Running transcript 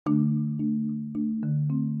Hello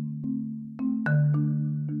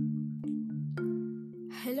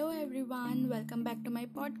everyone, welcome back to my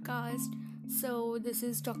podcast. So, this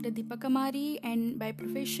is Dr. Deepa Kamari, and by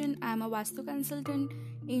profession, I am a Vastu consultant,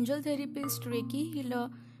 angel therapist, Reiki healer,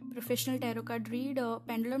 professional tarot card reader,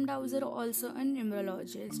 pendulum dowser, also an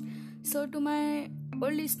numerologist. So, to my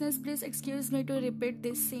old listeners, please excuse me to repeat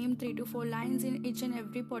this same 3 to 4 lines in each and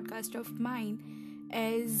every podcast of mine,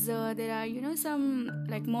 as there are some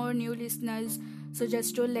like more new listeners. So,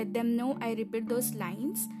 just to let them know, I repeat those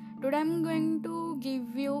lines. Today I'm going to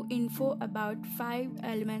give you info about 5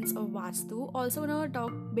 elements of Vastu. Also gonna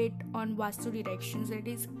talk bit on Vastu directions. It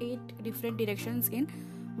is 8 different directions in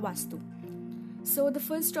Vastu. So the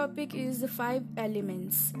first topic is the 5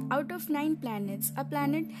 elements. Out of 9 planets, a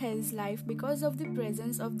planet has life because of the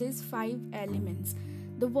presence of these 5 elements.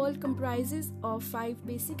 The world comprises of 5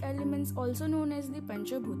 basic elements, also known as the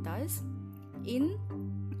Panchabhutas. In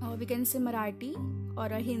we can say Marathi or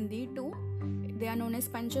a Hindi too. They are known as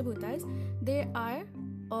Panchabhutas. They are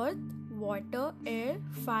earth, water, air,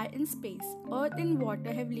 fire, and space. Earth and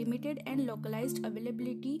water have limited and localized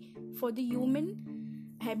availability for the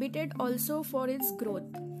human habitat, also for its growth.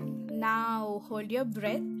 Now, hold your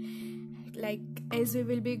breath, like as we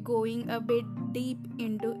will be going a bit deep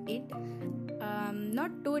into it.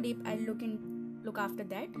 Not too deep. I'll look after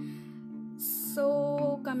that.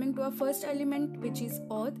 So, coming to our first element, which is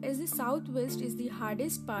earth, as the southwest is the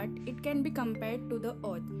hardest part, it can be compared to the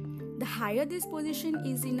earth. The higher this position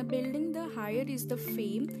is in a building, the higher is the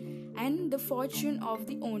fame and the fortune of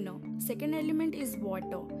the owner. Second element is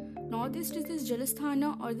water. Northeast is this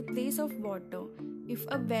Jalasthana, or the place of water. If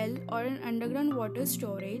a well or an underground water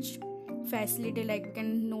storage facility, like we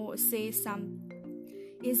can say some,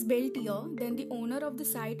 is built here, then the owner of the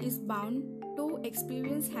site is bound to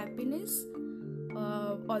experience happiness.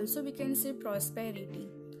 Also, we can say prosperity.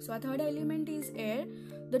 So, our third element is air.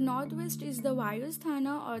 The northwest is the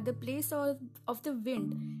Vayusthana, or the place of the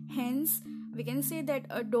wind. Hence, we can say that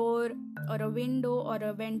a door or a window or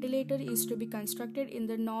a ventilator is to be constructed in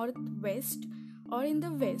the northwest or in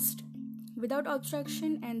the west without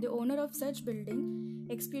obstruction, and the owner of such building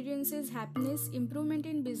experiences happiness, improvement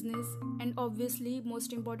in business, and obviously,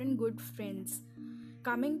 most important, good friends.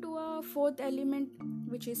 Coming to our fourth element,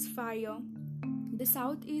 which is fire. The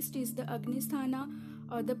southeast is the Agnisthana,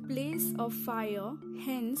 or the place of fire.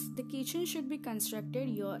 Hence, the kitchen should be constructed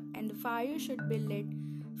here and the fire should be lit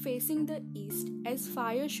facing the east, as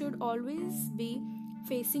fire should always be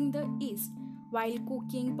facing the east while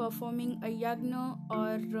cooking, performing a yagna,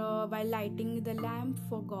 or while lighting the lamp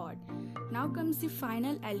for God. Now comes the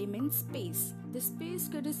final element, space. The space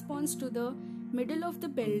corresponds to the middle of the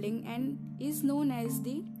building and is known as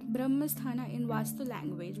the Brahmasthana in Vastu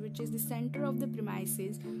language, which is the center of the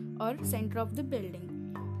premises or center of the building.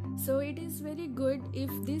 So it is very good if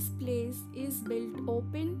this place is built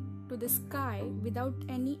open to the sky without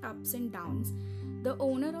any ups and downs. The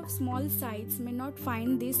owner of small sites may not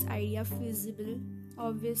find this idea feasible,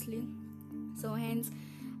 obviously. So hence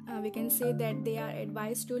we can say that they are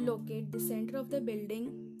advised to locate the center of the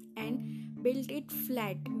building and build it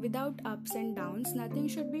flat without ups and downs. Nothing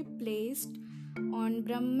should be placed on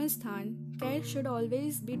Brahmasthan. Care should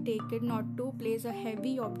always be taken not to place a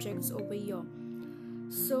heavy objects over here.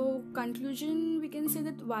 So, conclusion, we can say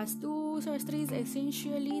that Vastu Shastra is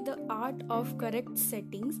essentially the art of correct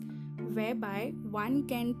settings, whereby one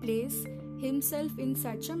can place himself in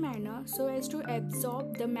such a manner so as to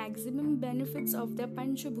absorb the maximum benefits of the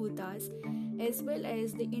Panchabhutas, as well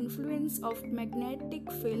as the influence of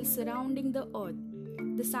magnetic field surrounding the earth.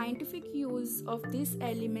 The scientific use of these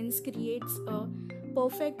elements creates a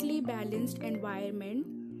perfectly balanced environment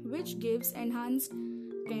which gives enhanced,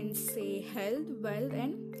 can say, health, wealth,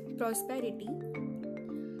 and prosperity.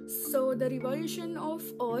 So the revolution of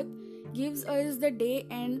earth gives us the day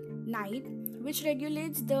and night, which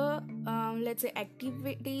regulates the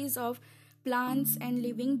activities of plants and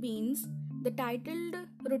living beings. The titled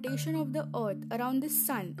rotation of the earth around the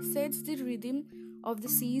sun sets the rhythm of the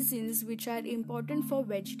seasons, which are important for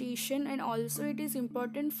vegetation, and also it is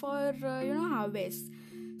important for harvest.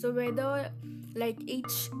 So whether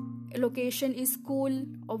each location is cool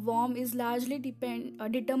or warm is largely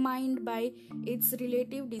determined by its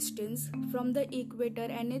relative distance from the equator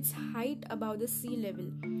and its height above the sea level.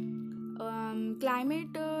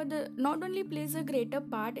 Climate not only plays a greater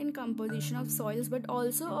part in composition of soils but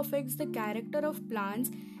also affects the character of plants,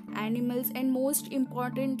 animals, and most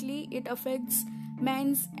importantly it affects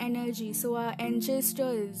man's energy. So our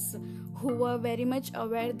ancestors, who were very much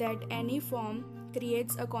aware that any form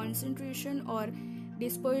creates a concentration or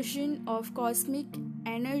dispersion of cosmic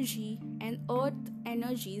energy and earth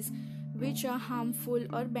energies which are harmful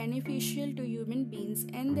or beneficial to human beings,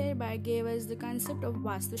 and thereby gave us the concept of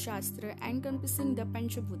Vastu Shastra encompassing the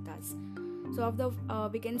Panchabhutas. So of the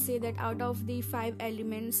we can say that out of the five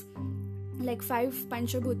elements, like five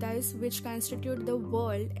Panchabhutas which constitute the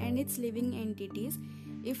world and its living entities,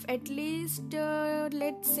 if at least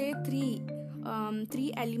let's say three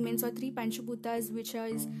elements or three Panchabhutas, which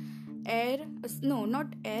is air, no, not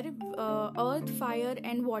air, earth, fire,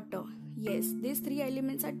 and water. Yes, these three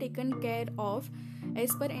elements are taken care of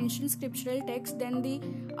as per ancient scriptural text. Then the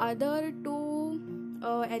other two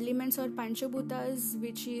elements or Panchabhutas,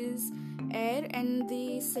 which is air, and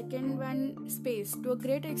the second one space, to a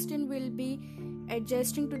great extent will be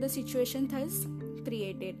adjusting to the situation thus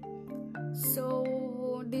created.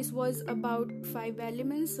 So this was about five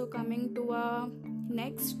elements. So coming to our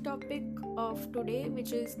next topic of today,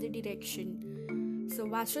 which is the direction. So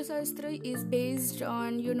Vastu Shastra is based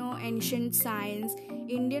on ancient science,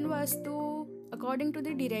 Indian Vastu according to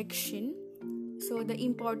the direction. So the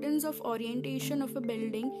importance of orientation of a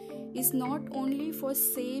building is not only for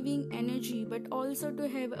saving energy but also to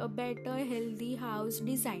have a better healthy house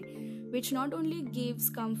design, which not only gives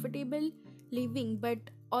comfortable living but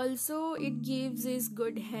also it gives is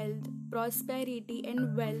good health, prosperity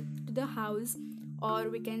and wealth to the house, or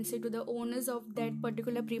we can say to the owners of that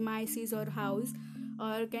particular premises or house,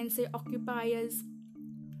 or can say occupiers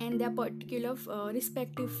and their particular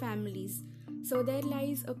respective families. So there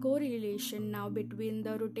lies a correlation now between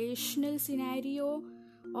the rotational scenario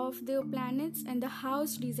of the planets and the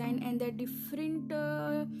house design and the different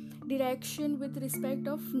direction with respect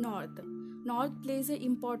of north. North plays an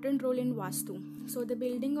important role in Vastu. So the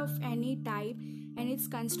building of any type and its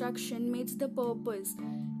construction meets the purpose.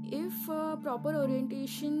 If proper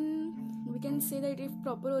orientation, we can say that if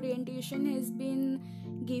proper orientation has been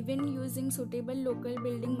given using suitable local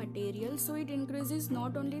building materials, so it increases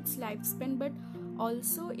not only its lifespan but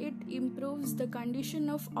also it improves the condition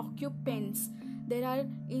of occupants. There are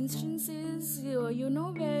instances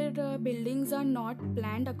where buildings are not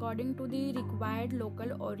planned according to the required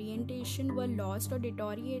local orientation, were lost or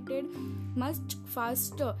deteriorated much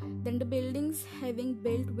faster than the buildings having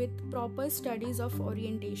built with proper studies of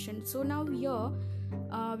orientation. So now here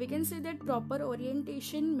we can say that proper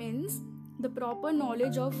orientation means the proper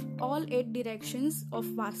knowledge of all 8 directions of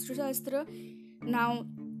Vastu Shastra. Now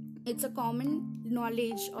it's a common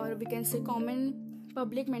knowledge, or we can say common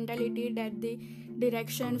public mentality, that the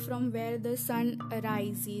direction from where the sun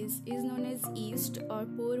rises is known as east or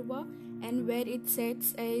purva, and where it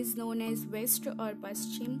sets is known as west or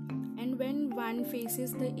paschim. And when one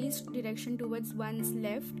faces the east direction towards one's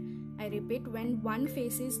left, I repeat, when one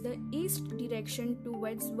faces the east direction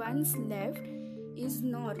towards one's left is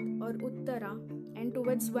north or uttara, and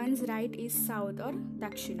towards one's right is south or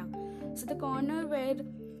dakshina. So the corner where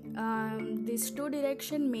these two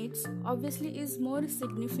direction meets obviously is more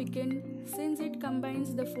significant, since it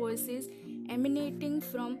combines the forces emanating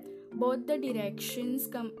from both the directions.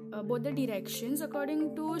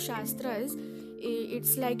 According to Shastras,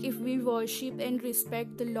 it's like if we worship and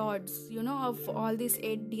respect the lords of all these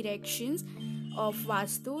 8 directions of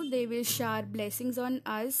Vastu, they will shower blessings on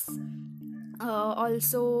us,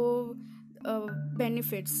 also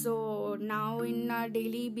benefits. So now in our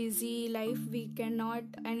daily busy life we cannot,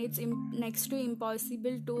 and it's next to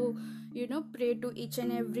impossible to pray to each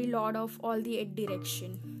and every lord of all the 8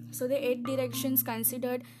 directions. So the 8 directions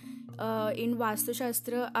considered in Vastu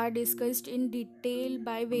Shastra are discussed in detail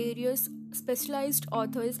by various specialized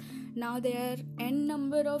authors. Now there are n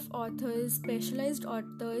number of authors, specialized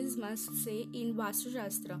authors must say, in Vastu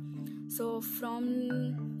Shastra. So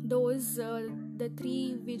from those the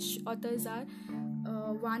 3 which authors are,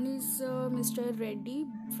 one is Mr. Reddy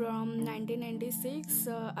from 1996,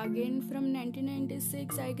 again from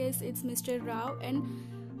 1996 I guess it's Mr. Rao, and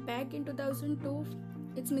back in 2002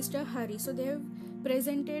 it's Mr. Hari. So they have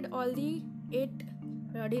presented all the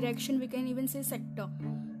 8 direction, we can even say sector,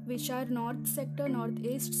 which are north sector,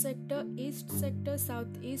 northeast sector, east sector,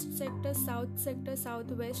 southeast sector, south sector,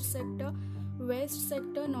 southwest sector, west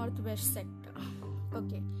sector, northwest sector.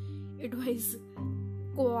 Okay, it was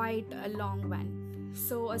quite a long one.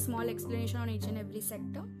 So a small explanation on each and every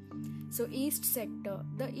sector. So east sector,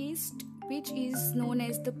 the east, which is known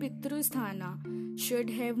as the Pitrusthana, should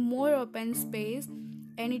have more open space,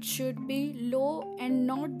 and it should be low and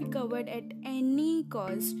not be covered at any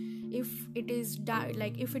cost. If it is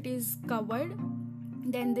if it is covered,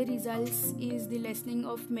 then the results is the lessening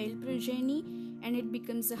of male progeny, and it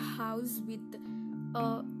becomes a house with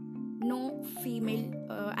no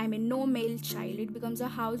male child. It becomes a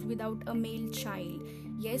house without a male child.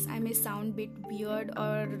 Yes, I may sound bit weird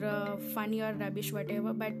or funny or rubbish,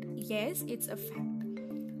 whatever, but yes, it's a fact.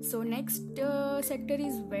 So next sector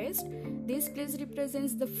is West. This place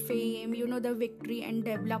represents the fame, the victory and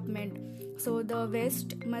development. So the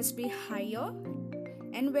West must be higher,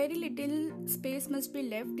 and very little space must be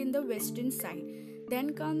left in the western side.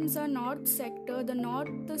 Then comes a north sector. The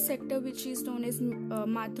north sector, which is known as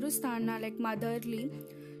Matrusthana, like motherly,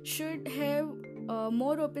 should have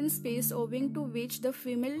more open space, owing to which the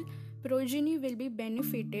female progeny will be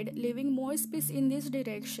benefited. Leaving more space in this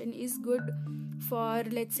direction is good for,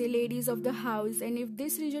 let's say, ladies of the house, and if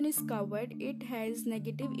this region is covered, it has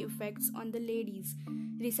negative effects on the ladies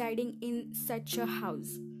residing in such a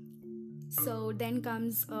house. So then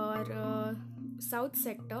comes our south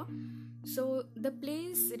sector. So the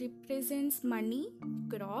place represents money,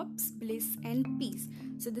 crops, bliss, and peace.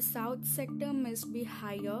 So the south sector must be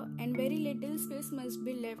higher, and very little space must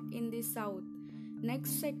be left in the south.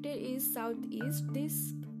 Next sector is southeast.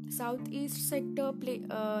 This southeast sector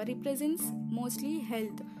represents mostly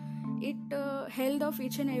health. It health of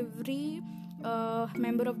each and every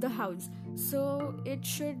member of the house. So it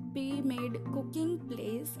should be made cooking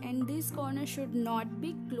place, and this corner should not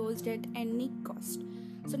be closed at any cost.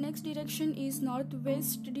 So next direction is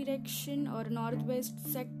northwest direction or northwest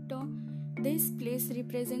sector. This place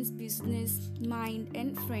represents business, mind,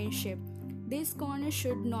 and friendship. This corner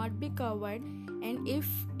should not be covered, and if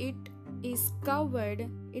it is covered,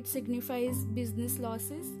 it signifies business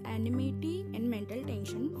losses, enmity, and mental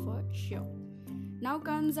tension for sure. Now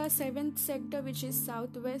comes our seventh sector, which is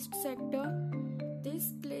southwest sector.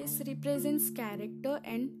 This place represents character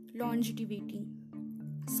and longevity.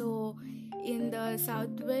 So in the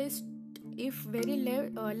southwest, if very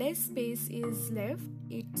less space is left,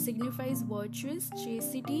 it signifies virtuous,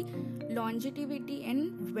 chastity, longevity,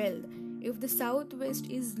 and wealth. If the southwest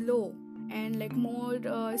is low and like more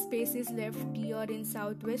space is left here in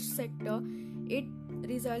southwest sector, it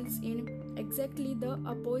results in exactly the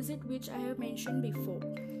opposite which I have mentioned before.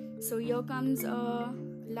 So here comes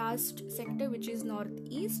last sector, which is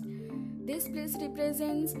northeast. This place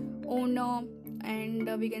represents honor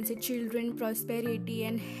and we can say children, prosperity,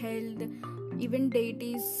 and health. Even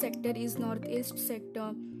deities sector is northeast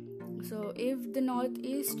sector. So if the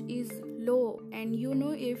northeast is low, and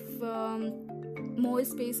if more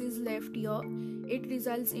space is left here, it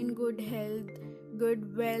results in good health,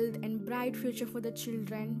 good wealth, and bright future for the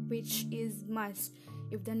children, which is must.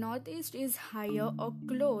 If the northeast is higher or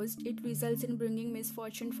closed, it results in bringing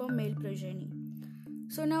misfortune for male progeny.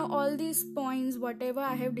 So now all these points, whatever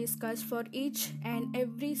I have discussed for each and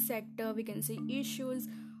every sector, we can say issues,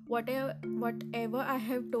 whatever I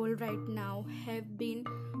have told right now have been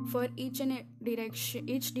for each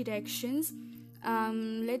directions.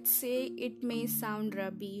 Let's say it may sound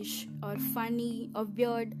rubbish or funny or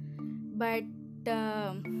weird, but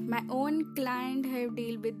my own client have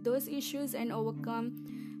dealt with those issues and overcome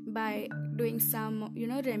by doing some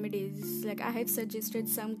remedies. Like I have suggested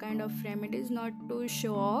some kind of remedies, not to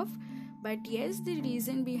show off, but yes, the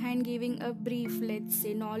reason behind giving a brief, let's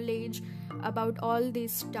say, knowledge about all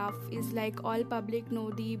this stuff is like all public know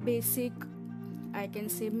the basic, I can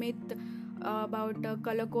say, myth about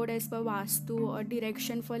color code as per Vastu, or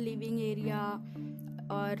direction for living area,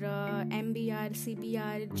 or MBR,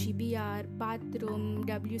 CBR, GBR, bathroom,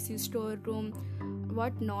 WC storeroom,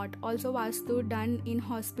 whatnot. Also Vastu done in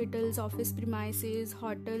hospitals, office premises,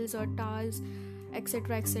 hotels or towers,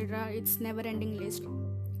 etc, etc. It's never ending list.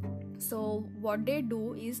 So what they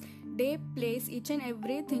do is they place each and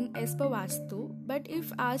everything as per Vastu, but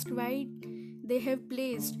if asked why they have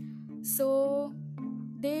placed, so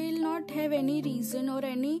they'll not have any reason or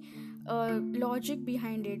any logic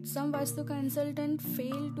behind it. Some Vastu consultant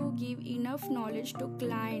fail to give enough knowledge to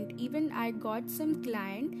client. Even I got some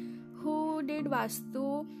client who did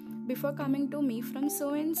Vastu before coming to me from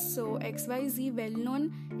so and so XYZ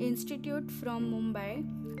well-known institute from Mumbai,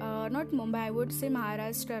 not Mumbai, I would say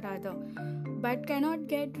Maharashtra rather, but cannot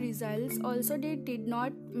get results. Also they did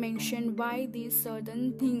not mention why these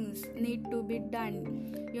certain things need to be done,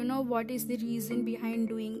 what is the reason behind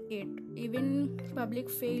doing it. Even public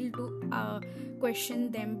fail to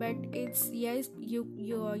question them, but it's yes, you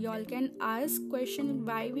all can ask question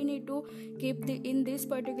why we need to keep in this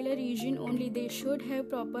particular region only. They should have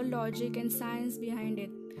proper logic and science behind it.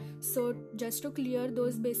 So just to clear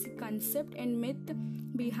those basic concept and myth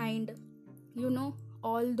behind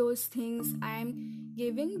all those things, I am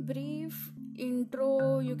giving brief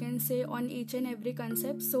intro, you can say, on each and every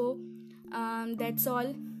concept. So that's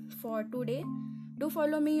all for today. Do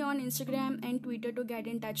follow me on Instagram and Twitter to get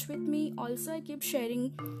in touch with me. Also, I keep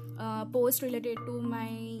sharing posts related to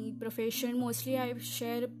my profession. Mostly I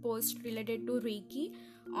share posts related to Reiki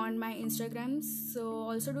on my Instagram. So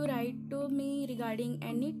also do write to me regarding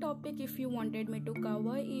any topic if you wanted me to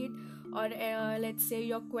cover it, or let's say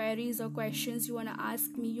your queries or questions you want to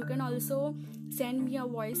ask me. You can also send me a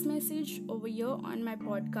voice message over here on my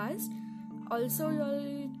podcast. Also,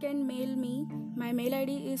 you can mail me. My mail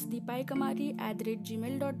ID is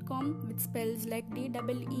deepaikamari@gmail.com, which spells like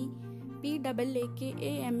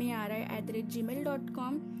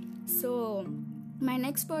DEEPAAKAMARI@gmail.com. So my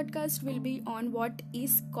next podcast will be on what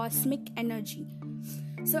is cosmic energy.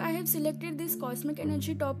 So I have selected this cosmic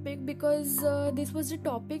energy topic because this was the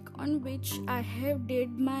topic on which I have did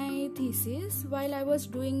my thesis while I was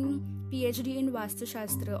doing PhD in Vastu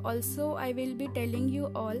Shastra. Also, I will be telling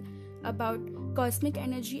you all about cosmic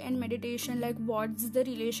energy and meditation, like what's the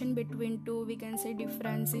relation between two, we can say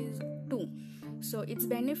differences too. So its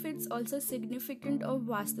benefits, also significant of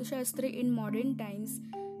Vastu Shastra in modern times.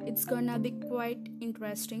 It's gonna be quite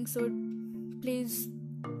interesting, so please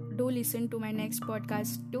do listen to my next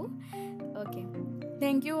podcast too. Okay,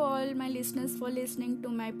 thank you all my listeners for listening to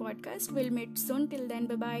my podcast. We'll meet soon. Till then,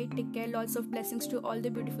 bye bye, take care. Lots of blessings to all the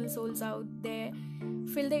beautiful souls out there.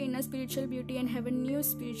 Feel the inner spiritual beauty and have a new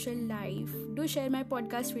spiritual life. Do share my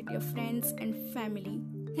podcast with your friends and family.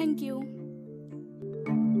 Thank you.